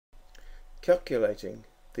Calculating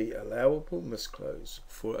the allowable misclose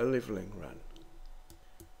for a levelling run.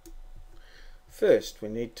 First we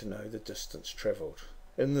need to know the distance travelled,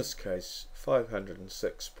 in this case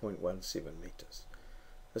 506.17 metres,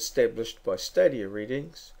 established by stadia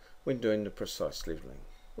readings when doing the precise levelling,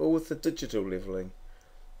 or with the digital levelling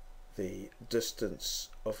the distance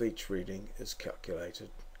of each reading is calculated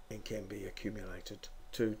and can be accumulated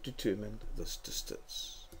to determine this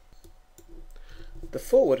distance. The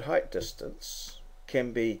forward height distance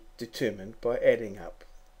can be determined by adding up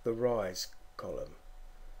the rise column,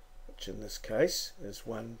 which in this case is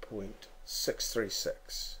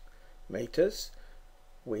 1.636 metres.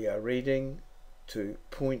 We are reading to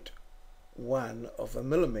 0.1 of a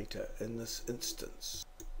millimetre in this instance.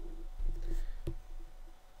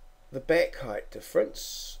 The back height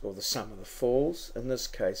difference, or the sum of the falls, in this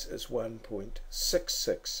case is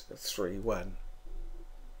 1.6631.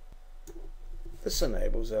 This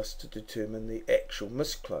enables us to determine the actual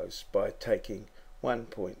misclose by taking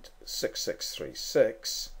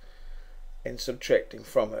 1.6636 and subtracting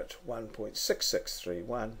from it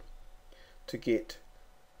 1.6631 to get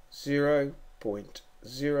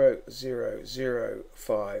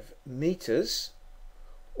 0.0005 metres,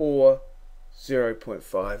 or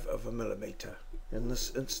 0.5 of a millimetre in this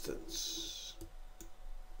instance.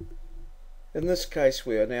 In this case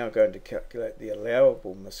we are now going to calculate the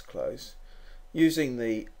allowable misclose using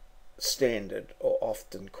the standard, or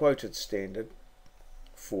often quoted standard,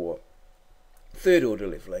 for third order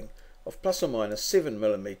levelling of plus or minus 7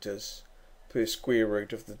 millimetres per square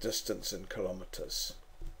root of the distance in kilometres.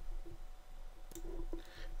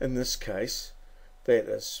 In this case that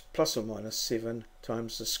is plus or minus 7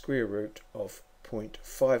 times the square root of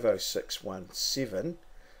 0.50617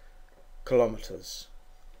 kilometres,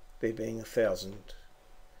 there being 1,000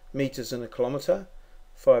 metres in a kilometre.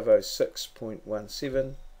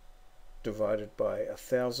 506.17 divided by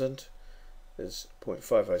 1,000 is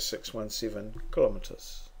 0.50617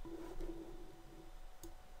 kilometres.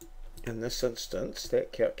 In this instance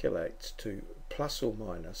that calculates to plus or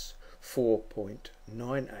minus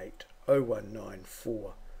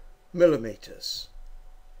 4.980194 millimetres,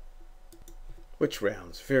 which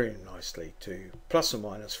rounds very nicely to plus or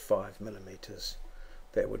minus 5 millimetres.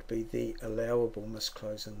 That would be the allowable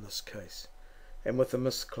misclose in this case. And with a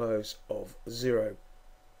misclose of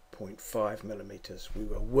 0.5 millimetres we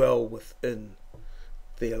were well within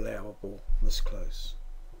the allowable misclose.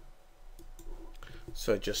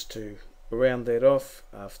 So just to round that off,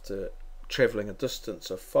 after travelling a distance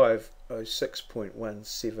of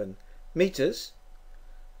 506.17 metres,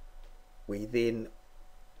 we then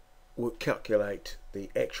will calculate the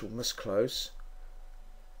actual misclose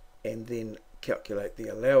and then calculate the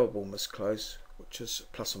allowable misclose, which is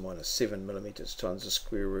plus or minus 7 millimetres times the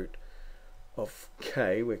square root of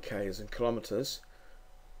k, where k is in kilometres,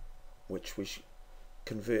 which we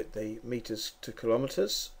convert the metres to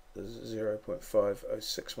kilometres, is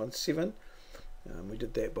 0.50617. We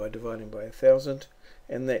did that by dividing by 1,000,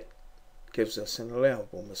 and that gives us an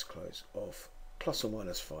allowable misclose of plus or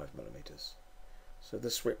minus 5 millimetres. So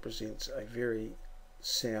this represents a very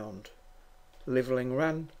sound levelling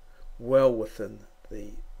run, well within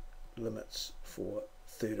the limits for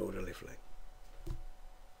third order levelling.